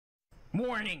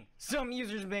Warning! Some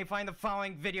users may find the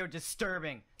following video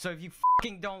disturbing, so if you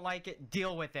fucking don't like it,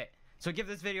 deal with it. So give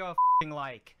this video a fucking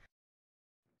like.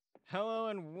 Hello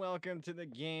and welcome to the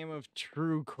game of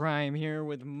true crime here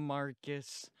with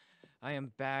Marcus. I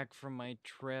am back from my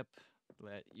trip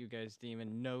that you guys didn't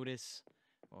even notice.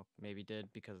 Well, maybe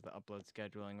did because of the upload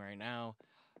scheduling right now.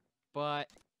 But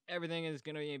everything is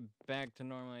gonna be back to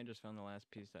normal. I just found the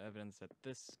last piece of evidence at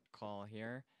this call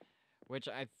here, which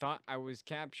I thought I was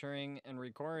capturing and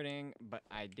recording, but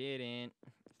I didn't.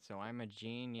 So I'm a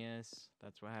genius.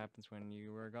 That's what happens when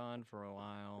you were gone for a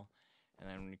while. And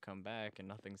then when you come back and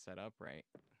nothing's set up right.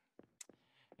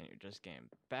 And you're just getting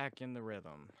back in the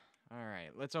rhythm.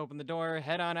 Alright, let's open the door,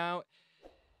 head on out,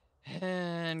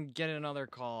 and get another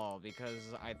call.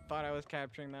 Because I thought I was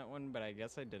capturing that one, but I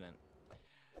guess I didn't.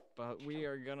 But we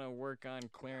are gonna work on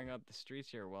clearing up the streets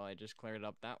here. Well, I just cleared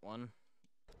up that one.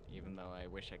 Even though I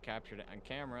wish I captured it on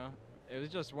camera. It was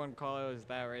just one call, it was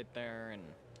that right there, and,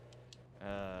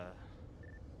 Well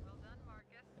done,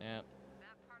 Marcus. yeah.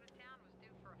 That part of town was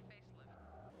due for a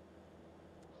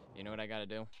facelift. You know what I gotta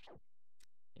do?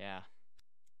 Yeah.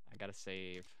 I gotta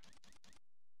save.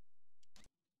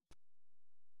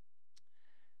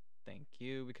 Thank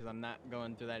you, because I'm not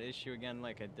going through that issue again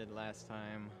like I did last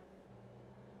time.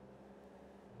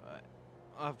 But,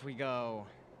 off we go.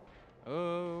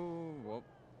 Oh, whoop.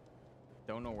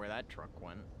 Don't know where that truck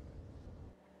went.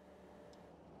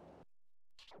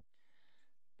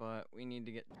 But we need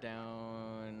to get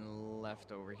down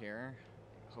left over here.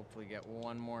 Hopefully get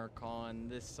one more call on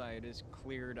this side is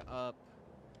cleared up.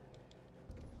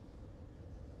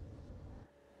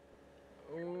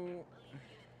 Oh.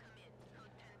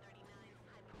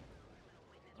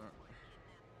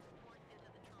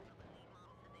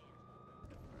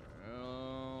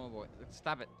 Oh boy.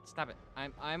 Stop it. Stop it.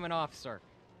 I'm an officer.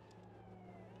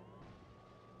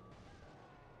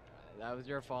 That was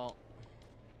your fault.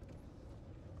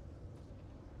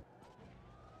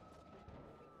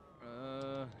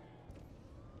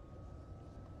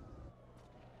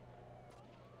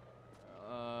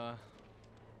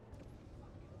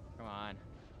 Come on.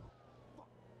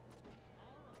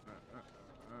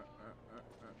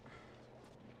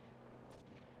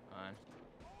 Come on.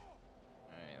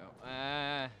 There you go.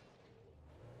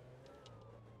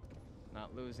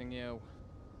 Not losing you.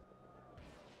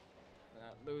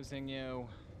 Not losing you.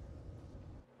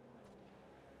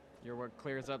 You're what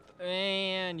clears up.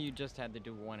 And you just had to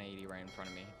do 180 right in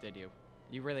front of me, did you?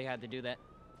 You really had to do that?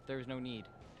 There's no need.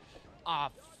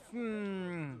 Ah,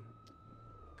 Come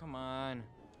on.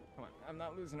 Come on. I'm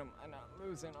not losing him. I'm not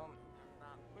losing him. I'm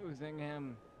not losing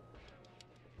him.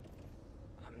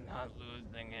 I'm not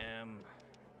losing him.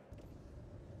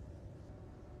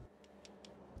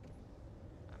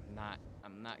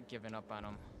 I'm not giving up on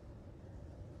him.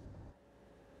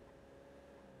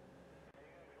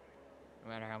 No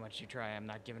matter how much you try, I'm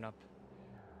not giving up.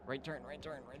 Right turn, right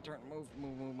turn, right turn. Move,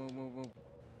 move, move, move, move, move.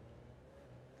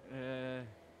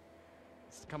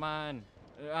 Come on.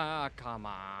 Ah, come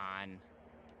on.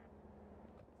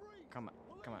 Come on,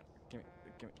 come on. Give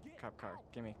me, cop car.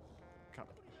 Give me, cop.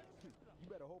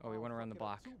 Oh, he went around the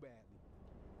block.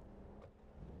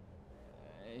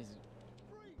 He's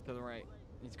to the right.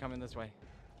 He's coming this way.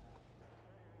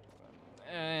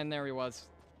 And there he was.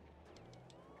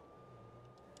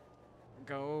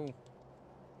 Go.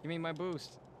 Give me my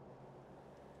boost.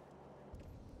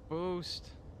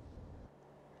 Boost.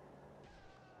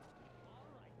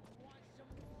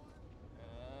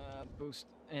 Boost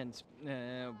and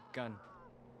gun.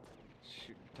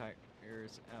 Shoot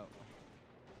tires out.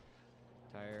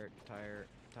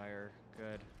 Tire.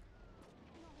 Good.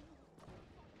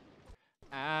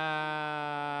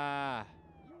 Ah!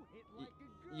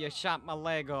 You shot my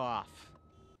leg off.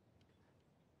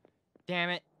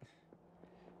 Damn it.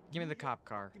 Give me the cop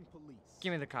car.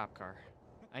 Give me the cop car.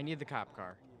 I need the cop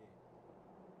car.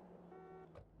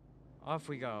 Off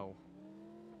we go.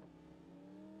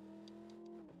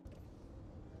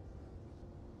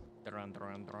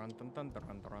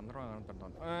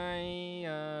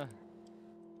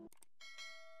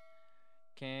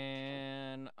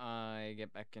 Can I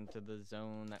get back into the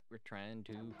zone that we're trying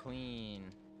to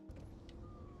clean?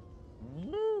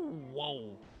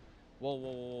 Whoa.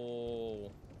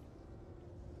 Whoa.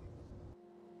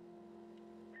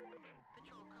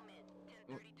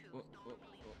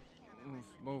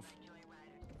 Move.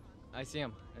 I see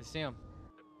him.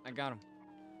 I got him.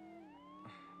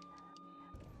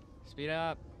 Speed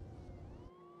up.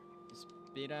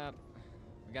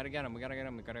 We gotta get him. We gotta get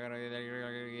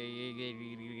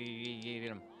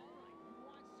him.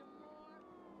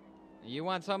 You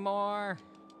want some more?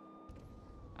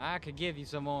 I could give you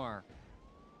some more.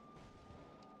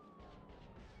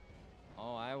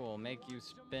 make you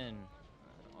spin.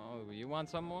 Oh, you want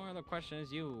some more? The question is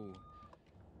you.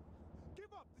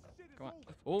 Come on.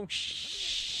 Oh,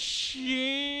 shit!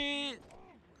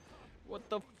 What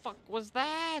the fuck was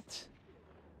that?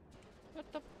 What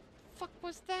the fuck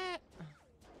was that?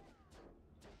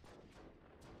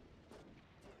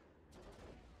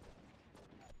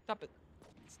 Stop it.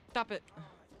 Stop it.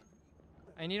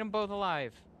 I need them both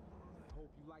alive.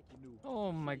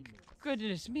 Oh my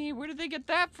goodness me, where did they get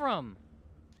that from?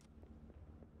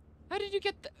 How did you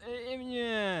get that?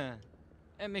 Yeah.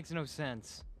 That makes no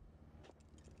sense.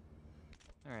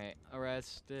 Alright,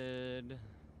 arrested.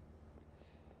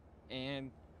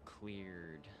 And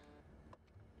cleared.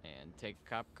 And take a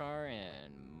cop car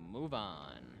and move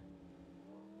on.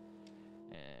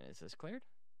 And is this cleared?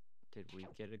 Did we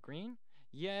get a green?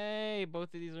 Yay!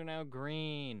 Both of these are now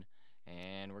green.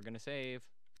 And we're gonna save.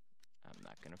 I'm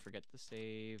not gonna forget to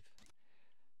save.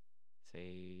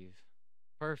 Save.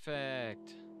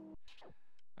 Perfect.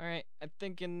 Alright, I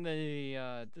think in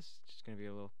the, this is just gonna be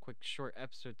a little quick short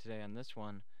episode today on this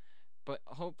one. But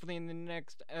hopefully in the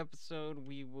next episode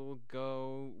we will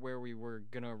go where we were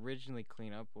gonna originally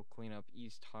clean up. We'll clean up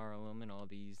East Harlem and all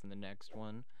these in the next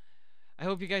one. I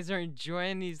hope you guys are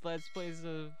enjoying these Let's Plays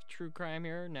of true crime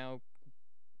here. Now,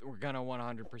 we're gonna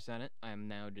 100% it. I'm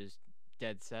now just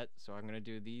dead set, so I'm gonna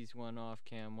do these one off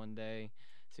cam one day,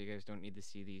 so you guys don't need to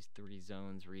see these 3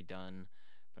 zones redone.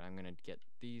 But I'm gonna get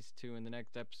these 2 in the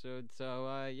next episode,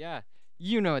 so yeah,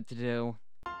 you know what to do.